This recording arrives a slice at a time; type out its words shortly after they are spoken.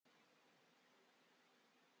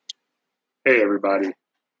Hey everybody,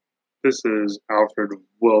 this is Alfred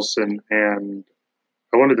Wilson, and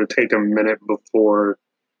I wanted to take a minute before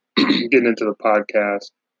getting into the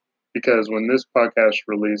podcast because when this podcast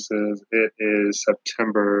releases, it is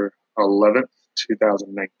September 11th,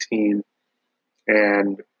 2019,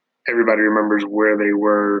 and everybody remembers where they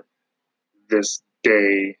were this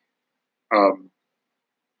day um,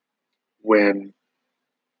 when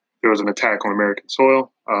there was an attack on American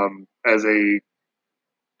soil. As a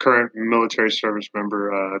current military service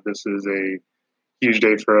member, this is a huge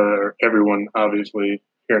day for everyone, obviously,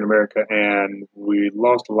 here in America. And we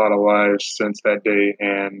lost a lot of lives since that day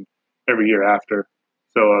and every year after.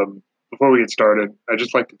 So, before we get started, I'd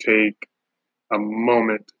just like to take a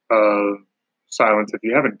moment of silence, if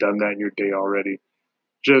you haven't done that in your day already,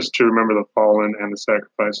 just to remember the fallen and the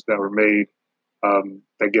sacrifices that were made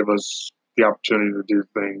that give us the opportunity to do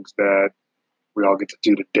things that we all get to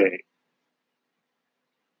do today.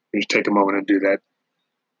 You just take a moment and do that.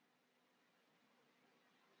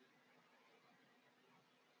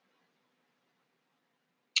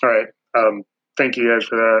 All right. Thank you guys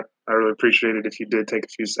for that. I really appreciate it if you did take a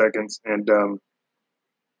few seconds. And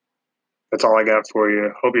that's all I got for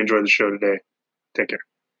you. Hope you enjoyed the show today. Take care.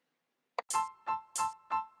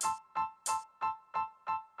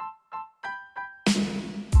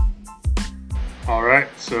 All right.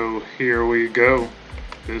 So here we go.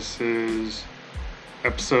 This is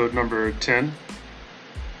episode number 10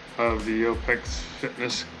 of the OPEX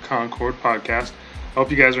Fitness Concord podcast. I hope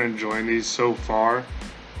you guys are enjoying these so far.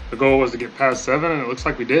 The goal was to get past 7, and it looks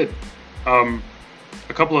like we did. A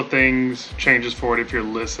couple of changes for it if you're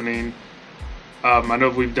listening. I know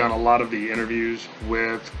we've done a lot of the interviews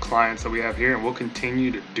with clients that we have here, and we'll continue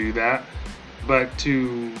to do that. But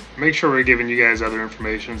to make sure we're giving you guys other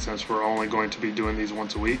information, since we're only going to be doing these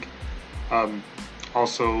once a week,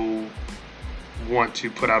 also want to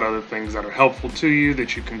put out other things that are helpful to you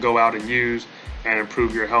that you can go out and use and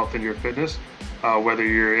improve your health and your fitness, whether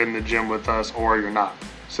you're in the gym with us or you're not.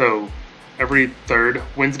 So every third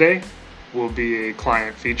Wednesday will be a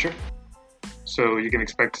client feature. So you can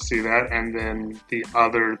expect to see that. And then the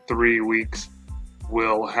other 3 weeks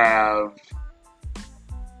will have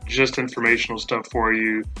just informational stuff for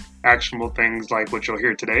you, actionable things like what you'll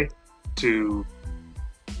hear today to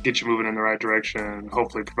get you moving in the right direction and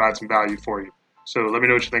hopefully provide some value for you. So let me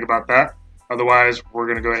know what you think about that. Otherwise, we're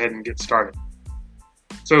going to go ahead and get started.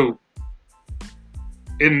 So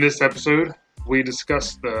in this episode, we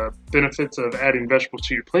discuss the benefits of adding vegetables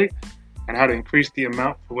to your plate and how to increase the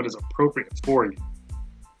amount for what is appropriate for you.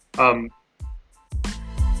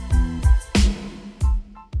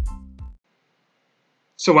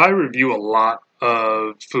 So I review a lot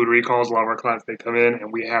of food recalls. A lot of our clients, they come in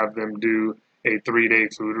and we have them do a 3-day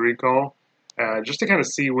food recall just to kind of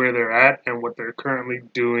see where they're at and what they're currently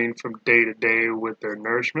doing from day to day with their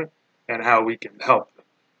nourishment and how we can help them.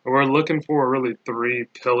 And we're looking for really 3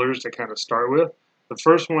 pillars to kind of start with. The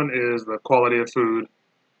first one is the quality of food.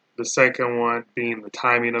 The second one being the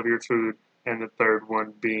timing of your food, and the third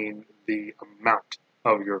one being the amount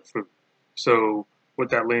of your food. So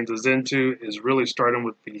what that leads us into is really starting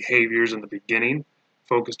with behaviors in the beginning,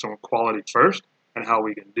 focused on quality first and how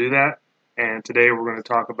we can do that. And today we're going to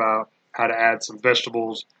talk about how to add some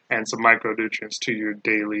vegetables and some micronutrients to your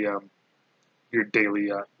daily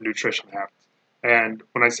nutrition habits. And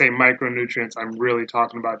when I say micronutrients, I'm really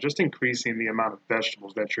talking about just increasing the amount of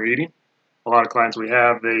vegetables that you're eating. A lot of clients we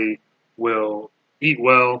have, they will eat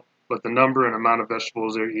well, but the number and amount of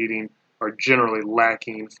vegetables they're eating are generally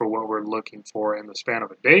lacking for what we're looking for in the span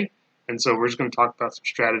of a day. And so we're just going to talk about some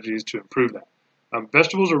strategies to improve that.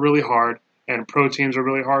 Vegetables are really hard, and proteins are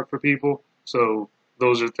really hard for people. So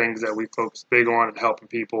those are things that we focus big on and helping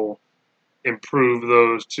people improve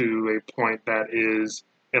those to a point that is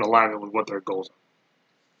in alignment with what their goals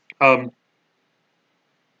are.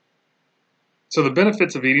 So the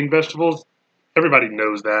benefits of eating vegetables, everybody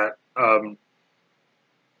knows that.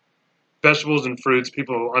 Vegetables and fruits,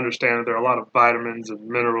 people understand that there are a lot of vitamins and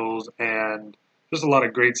minerals and just a lot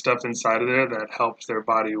of great stuff inside of there that helps their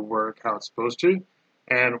body work how it's supposed to.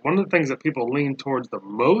 And one of the things that people lean towards the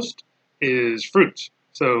most is fruits.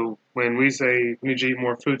 So when we say we need to eat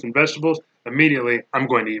more fruits and vegetables, immediately I'm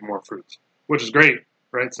going to eat more fruits, which is great,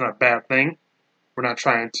 right? It's not a bad thing. We're not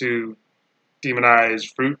trying to demonize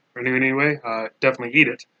fruit in any way. Definitely eat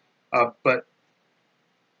it. But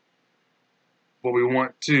what we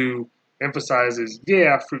want to emphasize is,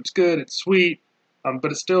 yeah, fruit's good, it's sweet,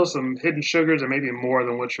 but it's still some hidden sugars and maybe more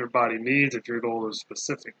than what your body needs if your goal is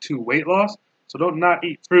specific to weight loss. So don't not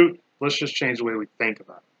eat fruit. Let's just change the way we think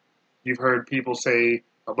about it. You've heard people say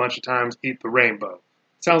a bunch of times, eat the rainbow.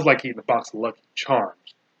 It sounds like eating a box of Lucky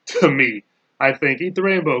Charms to me. I think eat the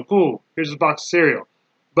rainbow, cool, here's a box of cereal.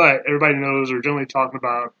 But everybody knows we're generally talking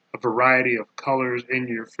about a variety of colors in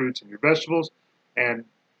your fruits and your vegetables. And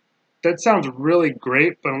that sounds really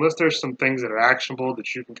great, but unless there's some things that are actionable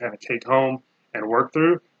that you can kind of take home and work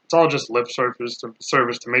through, it's all just lip service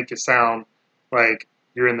to make it sound like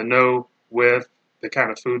you're in the know with the kind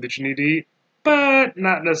of food that you need to eat, but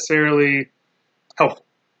not necessarily helpful,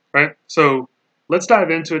 right? So let's dive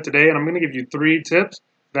into it today, and I'm going to give you 3 tips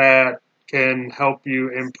that can help you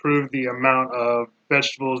improve the amount of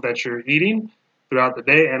vegetables that you're eating throughout the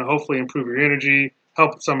day and hopefully improve your energy,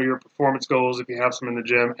 help with some of your performance goals if you have some in the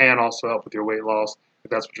gym, and also help with your weight loss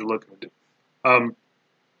if that's what you're looking to do.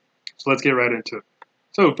 So let's get right into it.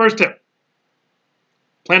 So first tip,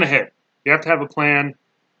 plan ahead. You have to have a plan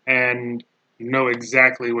and know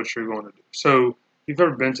exactly what you're going to do. So if you've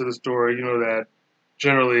ever been to the store, you know that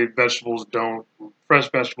generally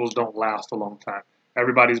fresh vegetables don't last a long time.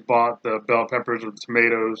 Everybody's bought the bell peppers or the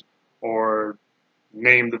tomatoes or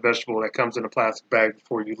named the vegetable that comes in a plastic bag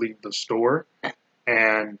before you leave the store.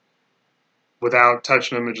 And without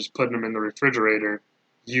touching them and just putting them in the refrigerator,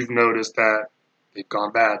 you've noticed that they've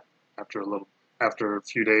gone bad after a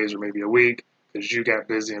few days or maybe a week because you got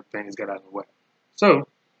busy and things got out of the way. So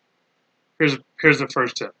here's the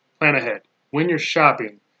first tip. Plan ahead. When you're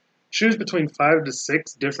shopping, choose between 5 to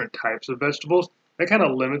 6 different types of vegetables. That kind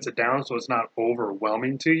of limits it down so it's not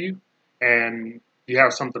overwhelming to you and you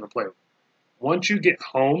have something to play with. Once you get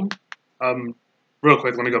home, real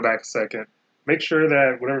quick, let me go back a second. Make sure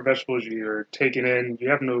that whatever vegetables you're taking in, you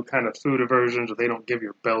have no kind of food aversions or they don't give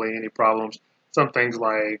your belly any problems. Some things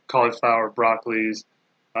like cauliflower, broccolis,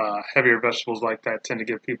 heavier vegetables like that tend to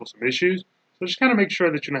give people some issues. So just kind of make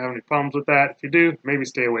sure that you don't have any problems with that. If you do, maybe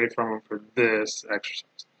stay away from them for this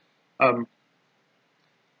exercise.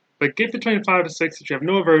 But get between 5 to 6 that you have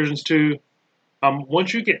no aversions to.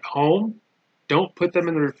 Once you get home, don't put them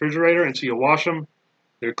in the refrigerator until you wash them.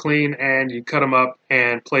 They're clean and you cut them up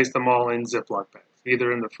and place them all in Ziploc bags,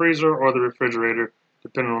 either in the freezer or the refrigerator,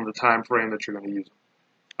 depending on the time frame that you're going to use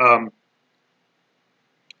them.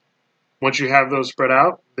 Once you have those spread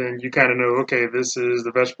out, then you kind of know, okay, this is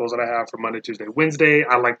the vegetables that I have for Monday, Tuesday, Wednesday.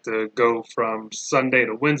 I like to go from Sunday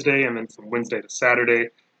to Wednesday and then from Wednesday to Saturday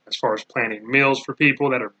as far as planning meals for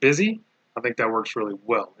people that are busy. I think that works really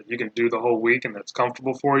well. If you can do the whole week and that's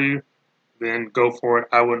comfortable for you, then go for it.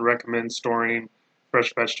 I wouldn't recommend storing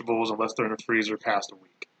fresh vegetables unless they're in a freezer past a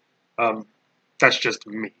week. That's just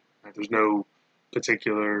me. There's no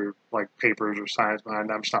particular like papers or science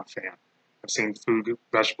behind it. I'm just not a fan. I've seen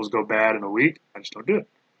vegetables go bad in a week. I just don't do it.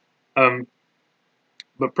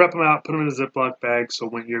 But prep them out, put them in a Ziploc bag so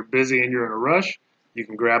when you're busy and you're in a rush, you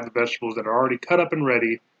can grab the vegetables that are already cut up and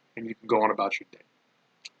ready and you can go on about your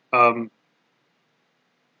day.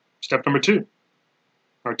 Tip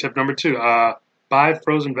number two, buy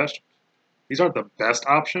frozen vegetables. These aren't the best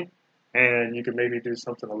option and you can maybe do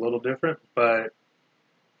something a little different, but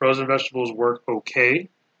frozen vegetables work okay.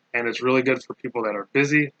 And it's really good for people that are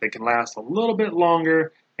busy. They can last a little bit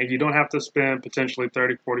longer, and you don't have to spend potentially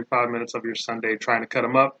 30, 45 minutes of your Sunday trying to cut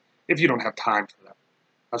them up if you don't have time for that.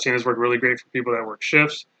 I've seen this work really great for people that work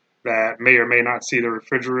shifts that may or may not see the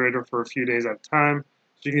refrigerator for a few days at a time.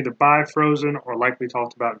 So you can either buy frozen or, like we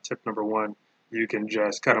talked about in tip number 1, you can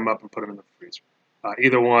just cut them up and put them in the freezer.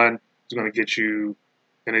 Either one is going to get you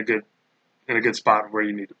in a good spot where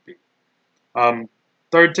you need to be.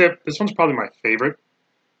 Third tip, this one's probably my favorite.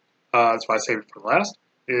 That's why I saved it for last,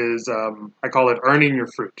 is I call it earning your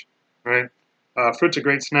fruit, right? Fruit's a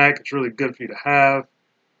great snack. It's really good for you to have.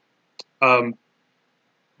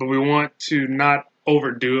 But we want to not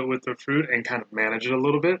overdo it with the fruit and kind of manage it a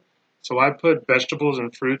little bit. So I put vegetables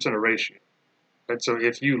and fruits in a ratio. Right? So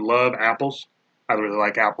if you love apples, I really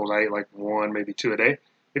like apples. I eat like 1, maybe 2 a day.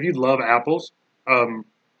 If you love apples,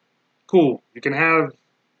 cool. You can have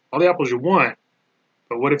all the apples you want,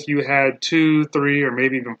 but what if you had 2, 3, or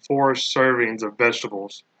maybe even 4 servings of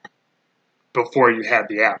vegetables before you had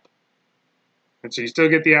the apple? And so you still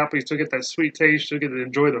get the apple, you still get that sweet taste, you still get to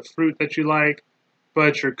enjoy the fruit that you like,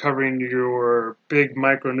 but you're covering your big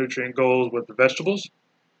micronutrient goals with the vegetables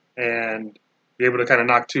and be able to kind of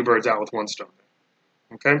knock 2 birds out with 1 stone.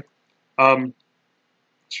 Okay?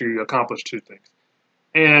 To accomplish 2 things.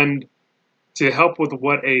 And to help with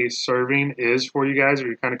what a serving is for you guys, if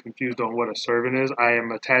you're kind of confused on what a serving is, I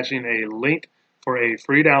am attaching a link for a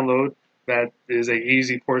free download that is a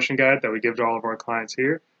easy portion guide that we give to all of our clients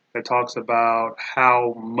here that talks about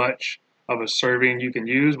how much of a serving you can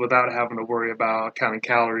use without having to worry about counting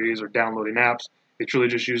calories or downloading apps. It's really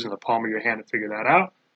just using the palm of your hand to figure that out.